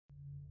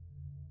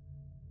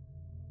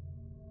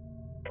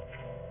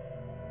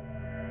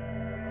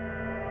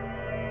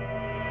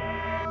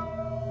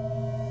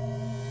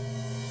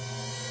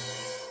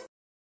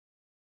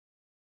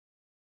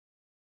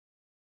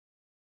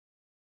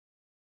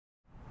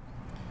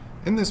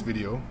In this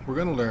video, we're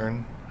going to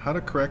learn how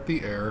to correct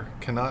the error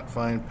 "cannot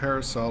find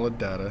Parasolid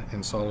Data"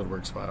 in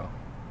SOLIDWORKS file.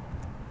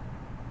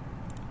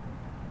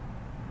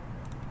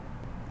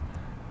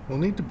 We'll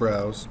need to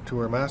browse to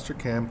our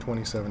Mastercam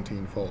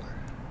 2017 folder.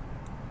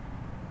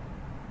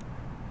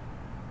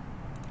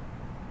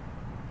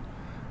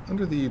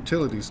 Under the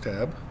Utilities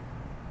tab,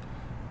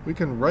 we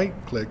can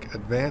right-click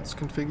Advanced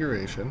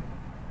Configuration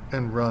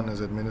and Run as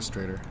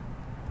Administrator.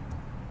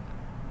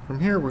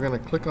 From here, we're going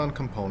to click on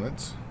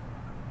Components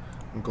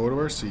and go to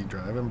our C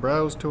drive and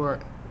browse to our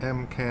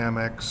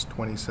MCAMX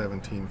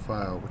 2017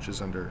 file, which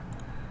is under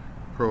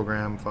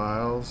Program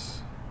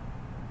Files.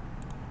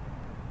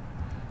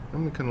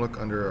 Then we can look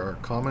under our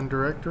Common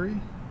Directory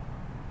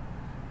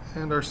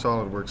and our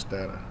SOLIDWORKS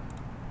data.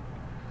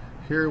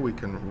 Here we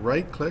can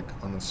right-click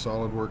on the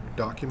SOLIDWORKS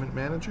Document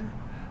Manager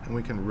and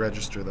we can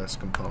register this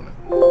component.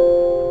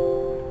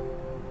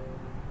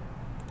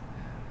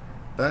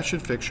 That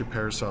should fix your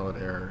Parasolid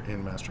error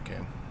in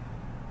Mastercam.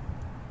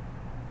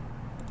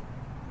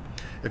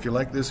 If you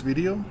like this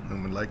video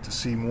and would like to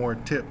see more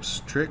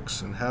tips,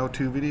 tricks, and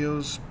how-to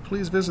videos,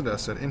 please visit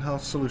us at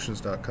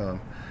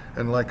inhousesolutions.com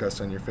and like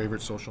us on your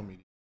favorite social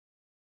media.